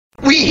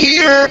We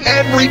hear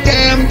every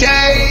damn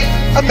day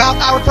about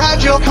our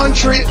fragile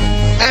country,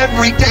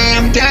 every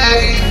damn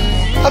day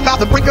about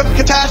the brink of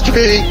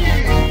catastrophe,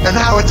 and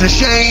how it's a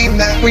shame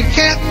that we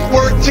can't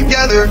work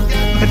together.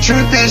 The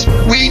truth is,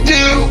 we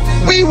do.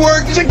 We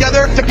work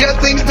together to get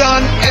things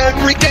done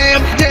every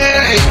damn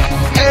day.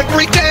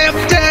 Every damn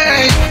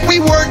day. We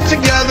work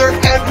together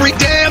every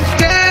damn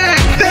day.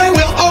 There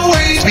will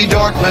always be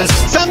darkness.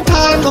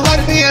 Sometimes the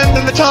light at the end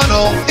of the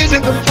tunnel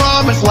isn't the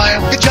promised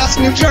land. It's just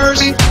New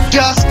Jersey.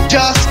 Just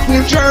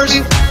New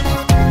Jersey.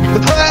 The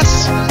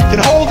press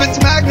can hold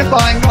its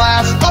magnifying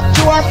glass up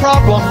to our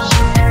problems,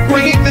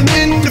 bringing them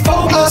into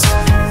focus,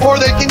 or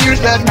they can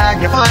use that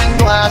magnifying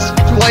glass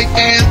to light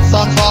ants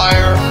on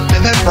fire,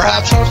 and then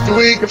perhaps host a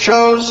week of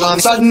shows on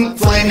sudden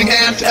flaming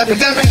ant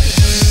epidemic.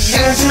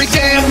 Every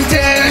damn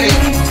day,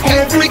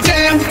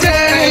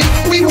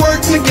 we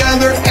work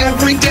together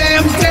every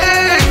damn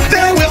day.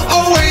 There will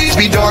always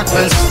be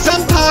darkness.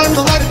 Sometimes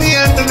the light at the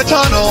end of the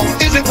tunnel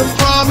isn't the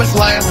promised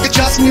land. It's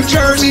just New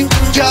Jersey,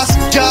 just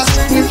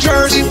New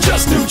Jersey,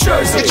 just New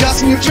Jersey, it's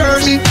just New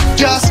Jersey,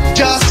 just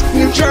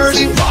New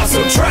Jersey, lots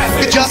of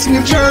traffic, it's just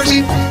New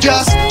Jersey,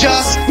 just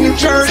New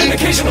Jersey, an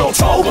occasional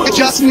toll booth, it's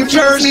just New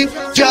Jersey,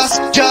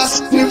 just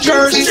New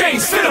Jersey,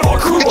 James Fenimore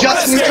crew, it's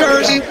just New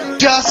Jersey,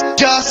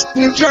 just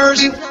New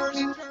Jersey.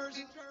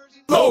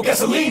 Low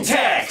gasoline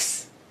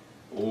tax.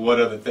 What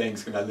other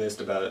things can I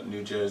list about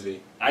New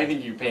Jersey? I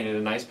think you painted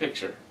a nice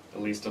picture,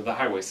 at least of the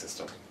highway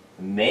system.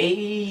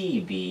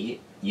 Maybe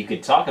you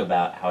could talk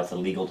about how it's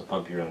illegal to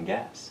pump your own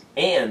gas.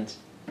 And,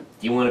 do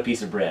you want a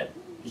piece of bread?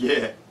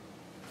 Yeah,